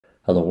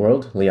Hello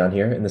world, Leon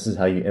here, and this is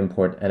how you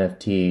import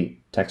NFT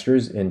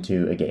textures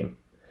into a game.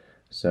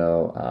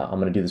 So I'm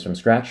going to do this from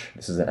scratch.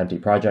 This is an empty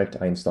project.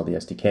 I installed the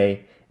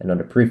SDK, and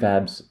under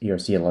prefabs,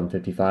 ERC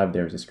 1155,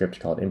 there's a script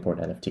called import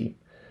NFT.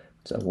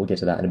 So we'll get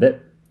to that in a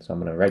bit. So I'm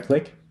going to right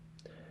click,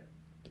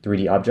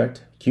 3D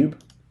object,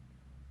 cube.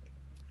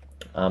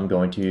 I'm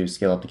going to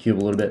scale up the cube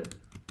a little bit,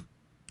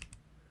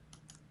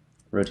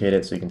 rotate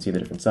it so you can see the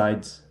different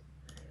sides,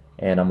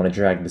 and I'm going to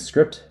drag the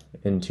script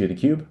into the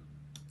cube.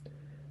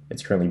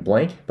 It's currently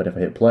blank, but if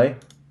I hit play,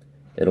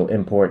 it'll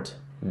import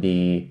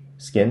the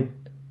skin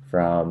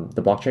from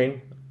the blockchain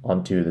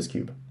onto this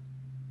cube.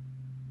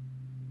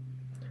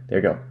 There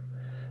you go.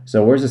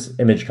 So where's this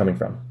image coming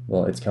from?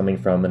 Well, it's coming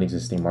from an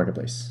existing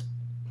marketplace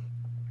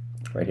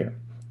right here.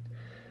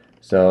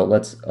 So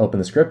let's open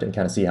the script and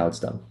kind of see how it's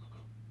done.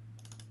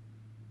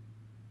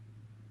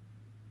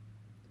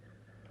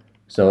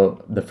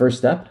 So the first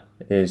step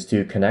is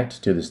to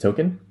connect to this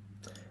token.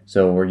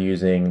 So we're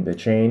using the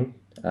chain,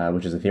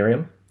 which is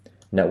Ethereum,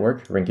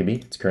 network,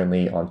 Rinkeby. It's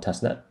currently on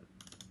testnet.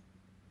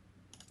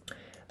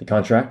 The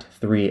contract,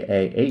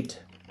 3A8.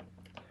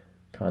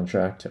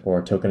 Contract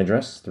or token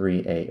address,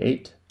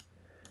 3A8.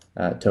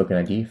 Token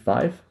ID,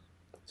 5.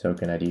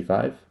 Token ID,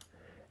 5.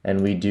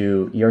 And we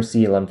do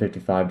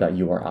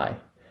ERC1155.URI.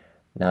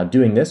 Now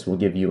doing this will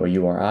give you a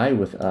URI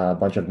with a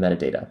bunch of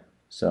metadata.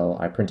 So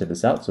I printed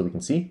this out so we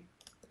can see.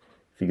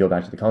 If you go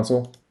back to the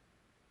console,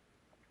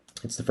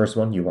 it's the first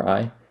one,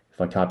 URI. If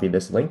I copy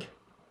this link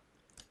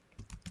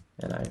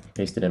and I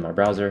paste it in my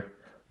browser,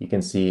 you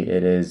can see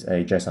it is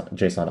a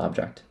JSON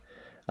object.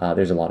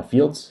 There's a lot of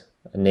fields,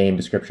 name,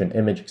 description,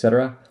 image,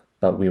 etc.,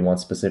 but we want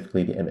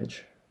specifically the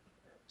image.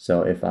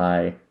 So if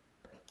I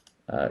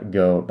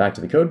go back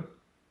to the code,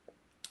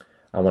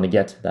 I want to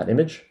get that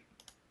image.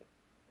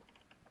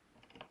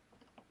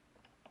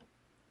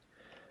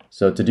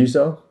 So to do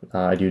so,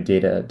 I do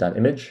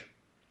data.image,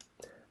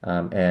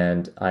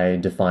 and I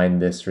define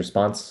this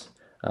response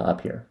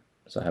up here.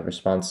 So I have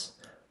response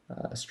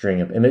string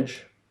of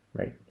image,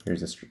 right?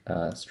 Here's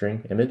a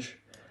string image.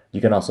 You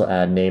can also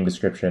add name,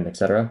 description,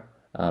 etc.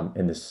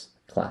 In this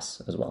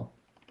class as well.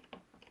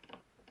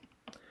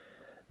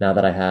 Now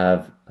that I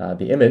have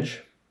the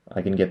image,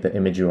 I can get the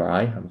image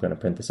URI. I'm going to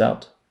print this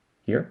out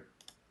here.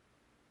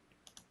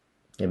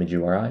 Image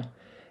URI.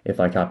 If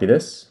I copy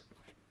this,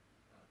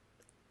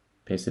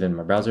 paste it in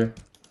my browser,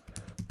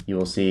 you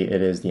will see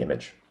it is the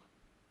image.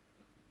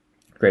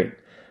 Great.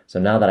 So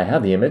now that I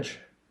have the image,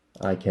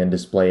 I can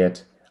display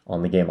it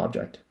on the game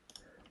object.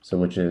 So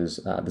which is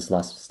this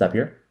last step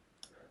here.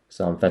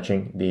 So I'm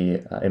fetching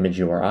the image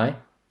URI,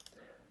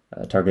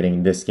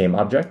 targeting this game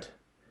object,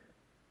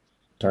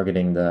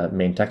 targeting the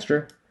main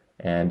texture,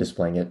 and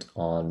displaying it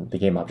on the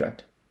game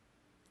object.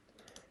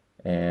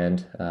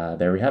 And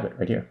there we have it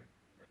right here.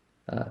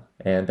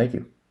 And thank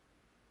you.